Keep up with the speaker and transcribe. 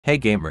Hey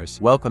gamers,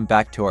 welcome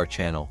back to our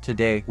channel.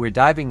 Today, we're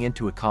diving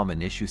into a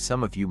common issue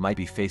some of you might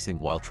be facing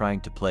while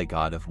trying to play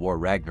God of War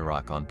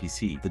Ragnarok on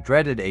PC, the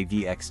dreaded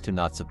AVX2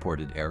 Not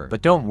Supported Error.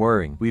 But don't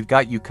worry, we've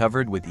got you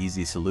covered with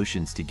easy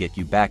solutions to get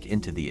you back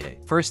into the A.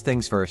 First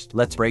things first,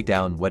 let's break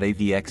down what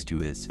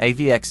AVX2 is.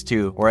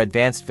 AVX2, or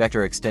Advanced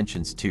Vector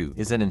Extensions 2,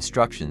 is an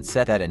instruction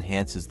set that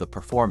enhances the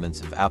performance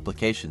of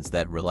applications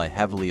that rely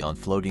heavily on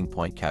floating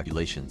point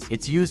calculations.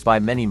 It's used by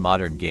many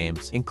modern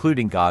games,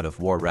 including God of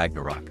War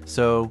Ragnarok.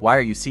 So, why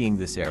are you seeing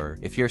this error?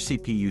 If your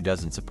CPU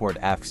doesn't support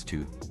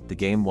AVX2, the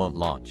game won't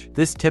launch.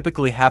 This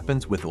typically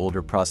happens with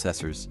older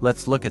processors.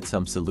 Let's look at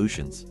some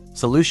solutions.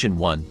 Solution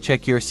 1.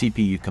 Check your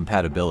CPU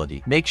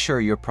compatibility. Make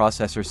sure your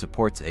processor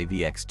supports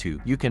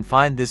AVX2. You can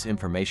find this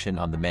information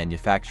on the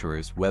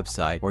manufacturer's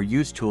website or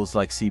use tools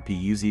like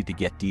CPUZ to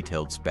get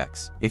detailed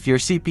specs. If your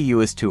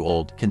CPU is too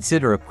old,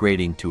 consider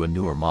upgrading to a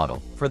newer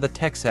model. For the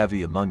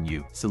tech-savvy among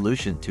you,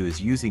 Solution 2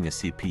 is using a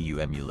CPU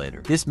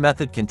emulator. This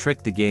method can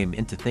trick the game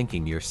into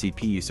thinking your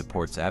CPU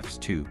supports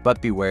AVX2,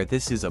 but beware,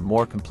 this is a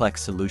more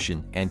complex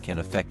solution and can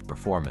affect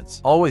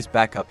performance. Always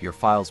back up your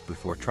files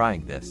before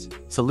trying this.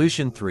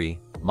 Solution 3.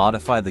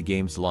 Modify the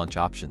game's launch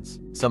options.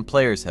 Some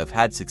players have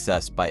had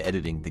success by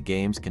editing the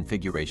game's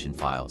configuration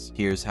files.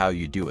 Here's how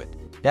you do it.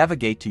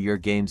 Navigate to your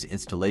game's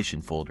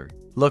installation folder.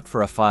 Look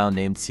for a file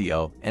named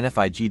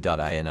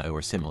co.nfig.ini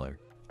or similar.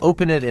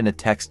 Open it in a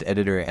text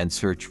editor and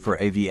search for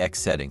AVX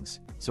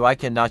settings. So I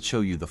cannot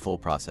show you the full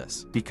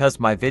process, because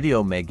my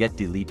video may get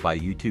deleted by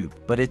YouTube,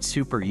 but it's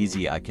super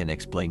easy, I can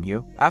explain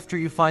you. After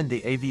you find the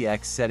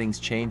AVX settings,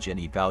 change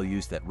any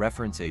values that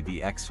reference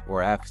AVX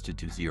or AVX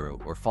to 0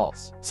 or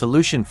false.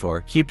 Solution 4.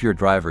 Keep your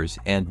drivers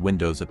and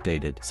Windows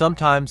updated.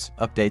 Sometimes,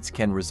 updates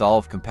can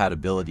resolve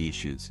compatibility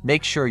issues.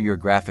 Make sure your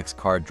graphics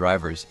card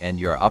drivers and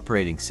your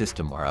operating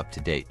system are up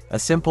to date. A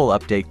simple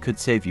update could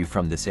save you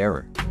from this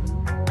error.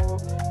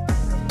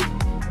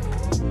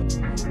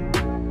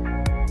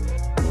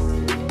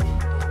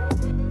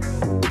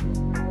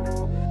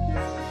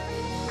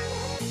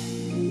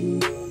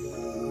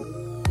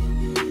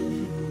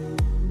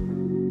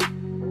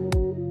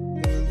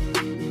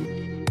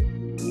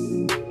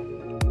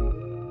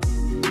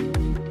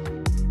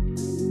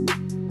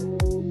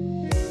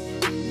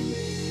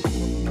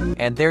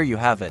 And there you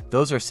have it.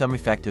 Those are some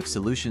effective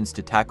solutions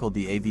to tackle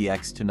the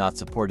AVX2 Not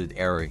Supported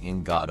Error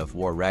in God of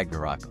War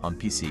Ragnarok on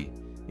PC.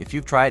 If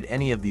you've tried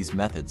any of these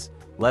methods,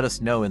 let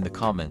us know in the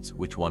comments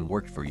which one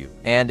worked for you.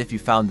 And if you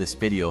found this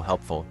video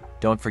helpful,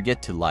 don't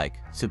forget to like,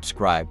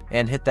 subscribe,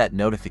 and hit that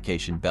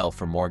notification bell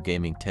for more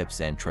gaming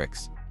tips and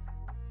tricks.